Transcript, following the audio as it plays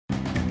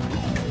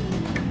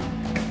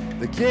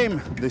They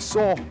came, they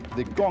saw,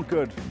 they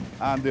conquered,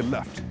 and they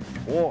left.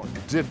 Or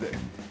did they?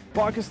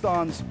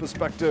 Pakistan's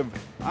perspective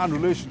and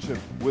relationship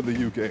with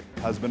the UK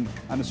has been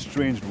an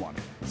estranged one.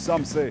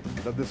 Some say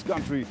that this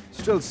country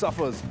still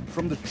suffers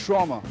from the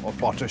trauma of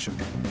partition.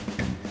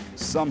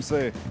 Some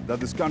say that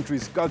this country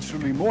is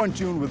culturally more in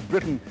tune with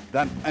Britain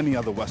than any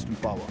other Western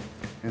power.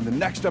 In the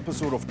next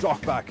episode of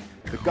TalkBack,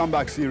 the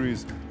comeback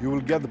series, you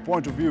will get the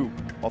point of view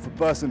of a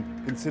person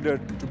considered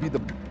to be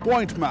the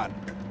point man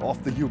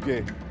of the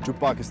UK to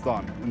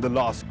Pakistan in the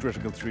last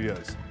critical 3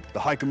 years, the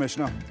High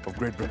Commissioner of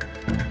Great Britain.